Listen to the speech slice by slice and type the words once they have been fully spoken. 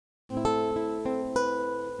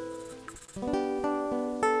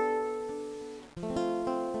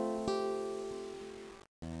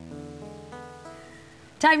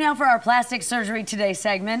Time now for our Plastic Surgery Today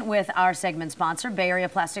segment with our segment sponsor, Bay Area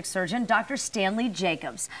plastic surgeon, Dr. Stanley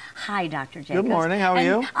Jacobs. Hi, Dr. Jacobs. Good morning. How are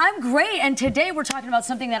you? I'm great. And today we're talking about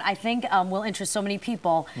something that I think will interest so many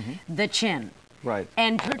people, the chin. Right.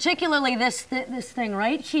 And particularly this thing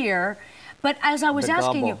right here. But as I was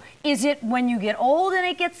asking you, is it when you get old and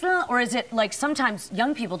it gets, or is it like sometimes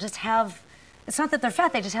young people just have, it's not that they're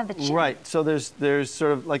fat, they just have the chin? Right. So there's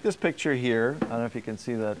sort of like this picture here. I don't know if you can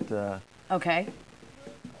see that. Okay.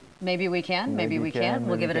 Maybe we can. Maybe we can.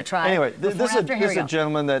 We'll give it a try. Anyway, this is a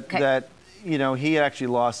gentleman that you know, he actually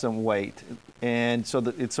lost some weight, and so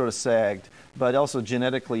that it sort of sagged. But also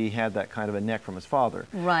genetically, he had that kind of a neck from his father.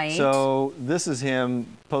 Right. So this is him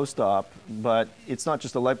post-op, but it's not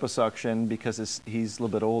just a liposuction because he's a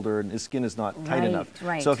little bit older and his skin is not tight enough.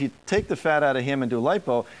 Right. So if you take the fat out of him and do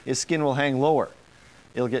lipo, his skin will hang lower.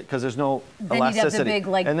 It'll get, because there's no elasticity. Then you'd have the big,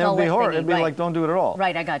 like, and then it'll be horrible. It'd be right. like, don't do it at all.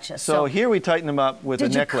 Right, I gotcha. So here we tighten him up with a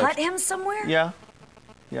neck lift. Did you cut him somewhere? Yeah.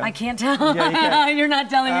 Yeah. I can't tell. Yeah, you can. You're not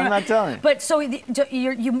telling me. I'm not telling you. But so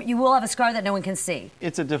you will have a scar that no one can see.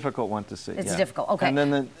 It's a difficult one to see. It's difficult. Okay. And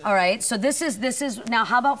then all right. So this is now.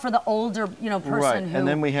 How about for the older person right. who? And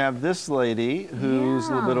then we have this lady who's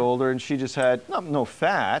a little bit older, and she just had no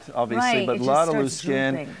fat, obviously, right. but a lot of loose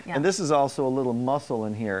skin. Yeah. And this is also a little muscle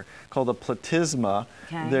in here called a platysma.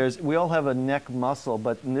 Okay. We all have a neck muscle,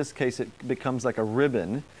 but in this case it becomes like a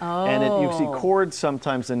ribbon. Oh. And you see cords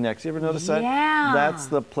sometimes in necks. You ever notice that? Yeah. That's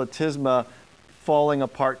the platysma falling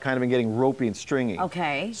apart kind of and getting ropey and stringy.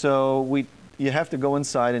 Okay. So you have to go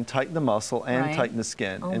inside and tighten the muscle and right. tighten the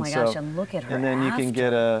skin. Oh and my gosh, and look at her And then you after. can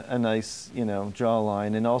get a nice,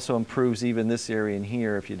 jawline, and also improves even this area in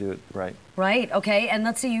here if you do it right. Right, okay, and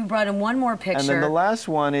let's see, you brought in one more picture. And then the last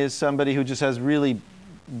one is somebody who just has really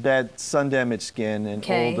bad sun-damaged skin and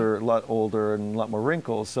a lot older and a lot more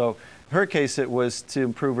wrinkles. So in her case, it was to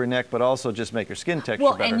improve her neck, but also just make her skin texture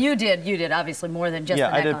better. Well, and you did obviously more than just the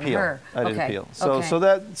neck on her. I did peel. So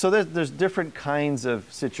there's different kinds of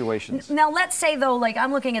situations. Now let's say though, like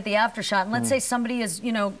I'm looking at the after shot, and let's say somebody is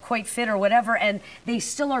quite fit or whatever, and they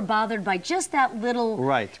still are bothered by just that little.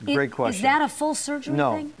 Right. Great question. Is that a full surgery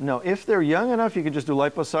thing? No. If they're young enough, you can just do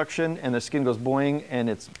liposuction, and the skin goes boing, and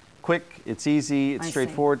it's quick, it's easy, it's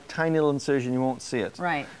straightforward. Tiny little incision, you won't see it.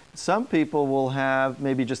 Right. Some people will have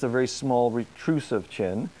maybe just a very small retrusive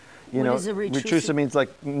chin. What is a retrusive? Retrusive means like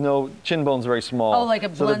chin bone's very small. Oh, like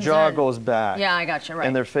a so the jaw goes back. Yeah, I got you, right.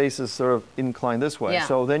 And their face is sort of inclined this way. Yeah.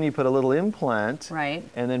 So then you put a little implant, right,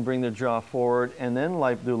 and then bring their jaw forward, and then do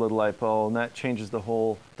a little lipo, and that changes the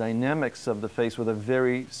whole dynamics of the face with a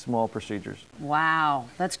very small procedures. Wow,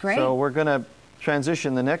 that's great. So we're going to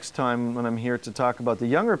transition the next time when I'm here to talk about the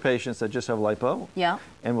younger patients that just have lipo. Yeah.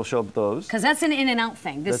 And we'll show up those. Because that's an in and out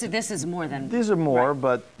thing. This is more than. These are more,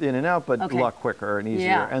 but in and out, but a lot quicker and easier.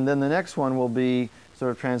 Yeah. And then the next one will be sort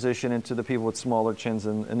of transition into the people with smaller chins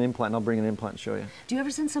and an implant. And I'll bring an implant and show you. Do you ever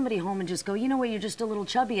send somebody home and just go, you know what, you're just a little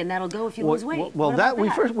chubby, and that'll go if you lose weight? Well,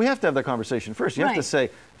 we have to have that conversation first. You have to say,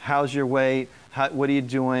 how's your weight? What are you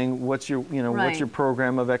doing? What's your what's your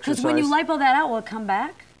program of exercise? Because when you lipo that out, will it come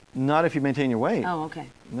back? Not if you maintain your weight. Oh, okay.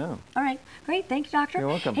 No. All right. Great. Thank you, doctor. You're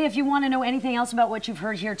welcome. Hey, if you want to know anything else about what you've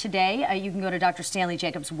heard here today, you can go to Dr. Stanley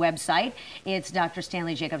Jacobs' website. It's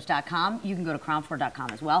drstanleyjacobs.com. You can go to crown4.com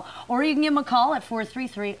as well. Or you can give him a call at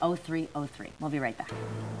 433-0303. We'll be right back.